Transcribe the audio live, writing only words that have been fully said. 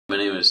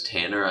is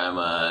Tanner. I'm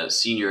a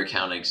senior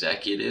account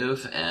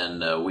executive,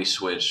 and we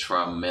switched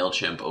from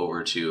Mailchimp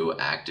over to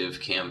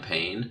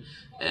ActiveCampaign.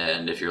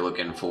 And if you're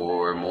looking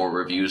for more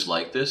reviews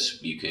like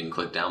this, you can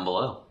click down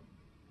below.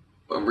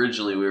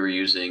 Originally, we were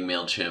using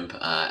Mailchimp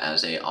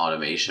as a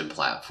automation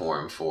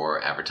platform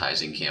for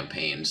advertising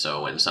campaigns.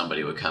 So when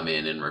somebody would come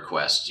in and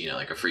request,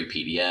 like a free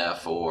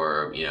PDF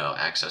or,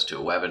 access to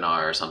a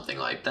webinar or something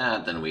like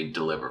that, then we'd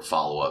deliver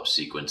follow-up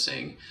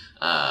sequencing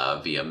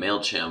via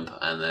Mailchimp.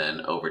 And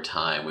then over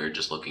time, we were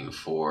just looking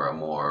for a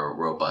more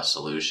robust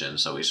solution.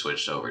 So we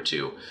switched over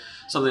to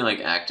something like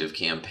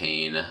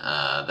ActiveCampaign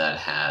that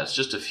has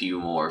just a few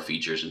more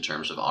features in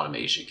terms of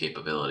automation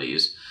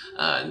capabilities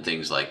and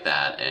things like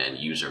that, and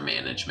user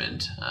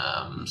management.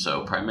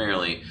 So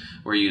primarily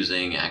we're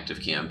using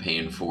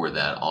ActiveCampaign for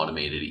that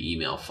automated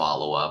email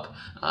follow-up,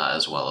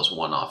 as well as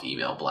one-off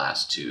email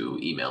blast to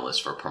email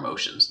lists for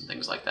promotions and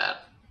things like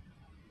that.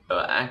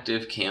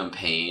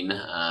 ActiveCampaign,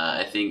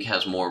 I think,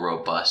 has more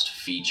robust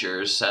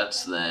feature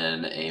sets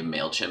than a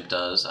Mailchimp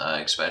does,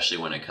 especially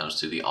when it comes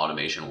to the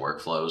automation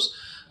workflows.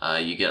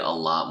 You get a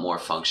lot more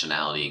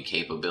functionality and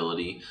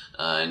capability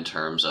in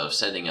terms of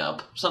setting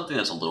up something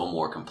that's a little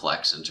more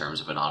complex in terms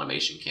of an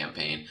automation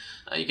campaign.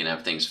 You can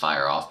have things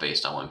fire off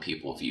based on when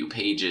people view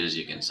pages.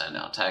 You can send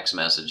out text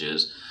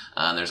messages.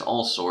 And there's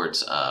all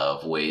sorts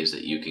of ways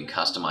that you can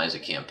customize a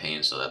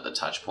campaign so that the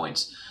touch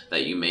points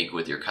that you make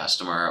with your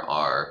customer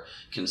are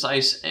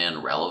concise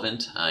and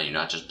relevant. You're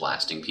not just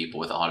blasting people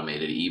with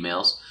automated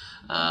emails.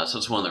 So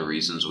it's one of the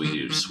reasons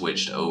we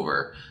switched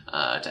over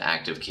to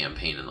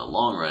ActiveCampaign in the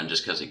long run,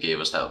 just because it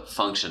gave us that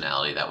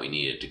functionality that we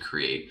needed to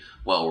create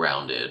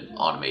well-rounded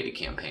automated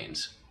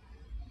campaigns.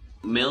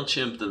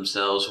 Mailchimp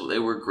themselves, they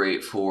were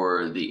great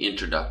for the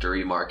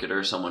introductory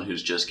marketer, someone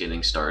who's just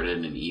getting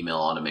started in email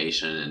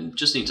automation and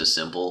just needs a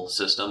simple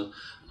system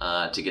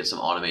to get some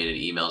automated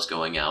emails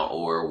going out,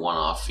 or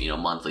one-off,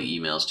 monthly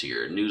emails to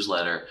your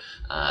newsletter.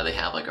 They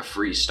have like a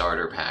free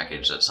starter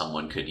package that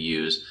someone could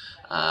use.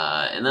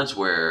 And that's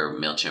where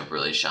Mailchimp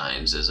really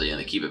shines, is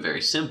they keep it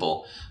very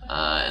simple,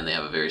 and they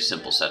have a very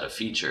simple set of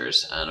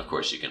features. And of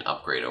course, you can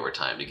upgrade over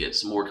time to get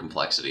some more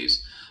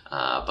complexities.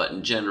 But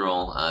in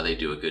general, they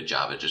do a good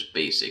job at just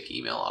basic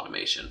email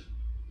automation.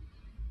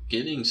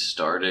 Getting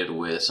started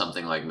with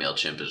something like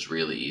Mailchimp is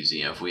really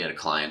easy. If we had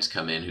clients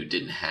come in who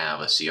didn't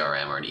have a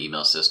CRM or an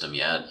email system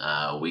yet,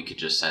 we could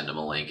just send them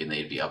a link and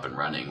they'd be up and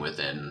running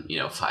within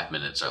 5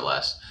 minutes or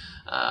less.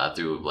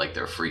 Through like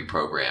their free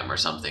program or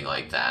something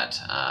like that,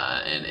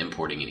 and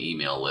importing an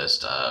email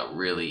list,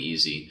 really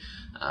easy.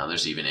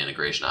 There's even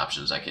integration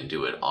options that can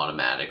do it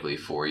automatically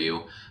for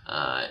you.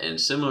 And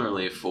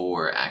similarly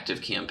for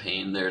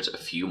ActiveCampaign, there's a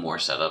few more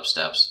setup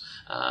steps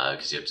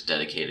because you have to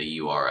dedicate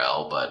a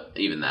URL, but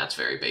even that's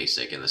very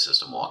basic and the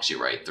system walks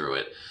you right through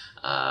it.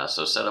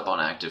 So setup on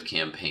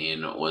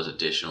ActiveCampaign was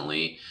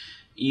additionally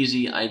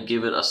easy. I'd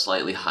give it a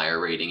slightly higher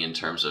rating in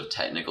terms of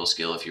technical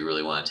skill if you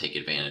really want to take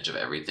advantage of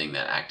everything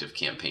that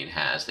ActiveCampaign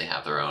has. They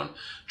have their own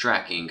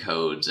tracking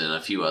codes and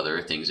a few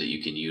other things that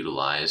you can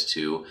utilize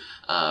to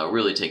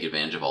really take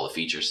advantage of all the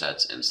feature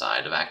sets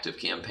inside of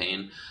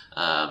ActiveCampaign.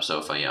 So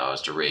if I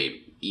was to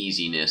rate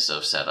easiness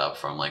of setup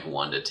from like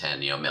 1 to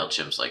 10,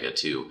 Mailchimp's like a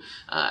 2,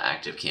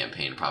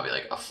 ActiveCampaign probably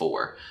like a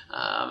 4.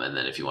 And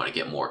then if you want to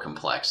get more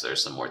complex,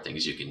 there's some more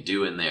things you can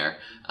do in there,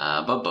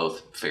 but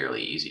both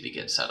fairly easy to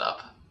get set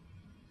up.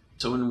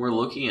 So when we're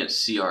looking at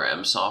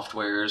CRM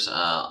softwares,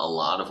 a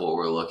lot of what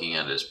we're looking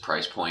at is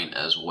price point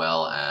as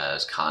well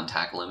as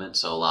contact limit.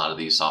 So a lot of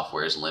these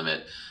softwares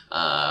limit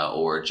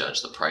or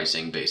judge the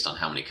pricing based on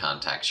how many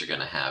contacts you're going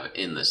to have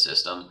in the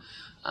system.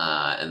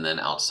 And then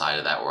outside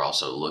of that, we're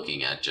also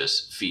looking at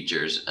just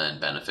features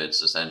and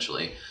benefits,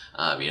 essentially.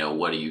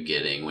 What are you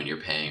getting when you're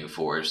paying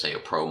for, say, a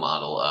pro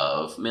model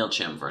of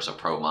Mailchimp versus a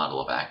pro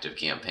model of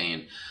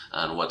ActiveCampaign,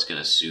 and what's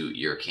going to suit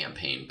your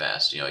campaign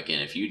best.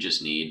 Again, if you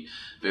just need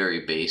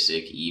very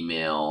basic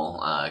email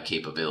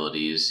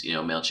capabilities,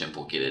 Mailchimp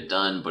will get it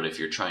done. But if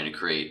you're trying to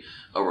create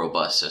a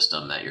robust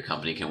system that your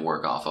company can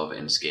work off of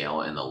and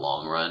scale in the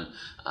long run,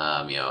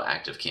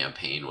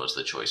 ActiveCampaign was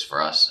the choice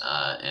for us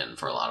and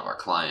for a lot of our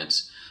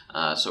clients.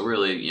 So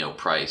really,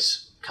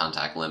 price,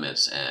 contact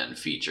limits, and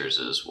features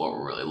is what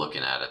we're really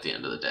looking at the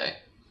end of the day.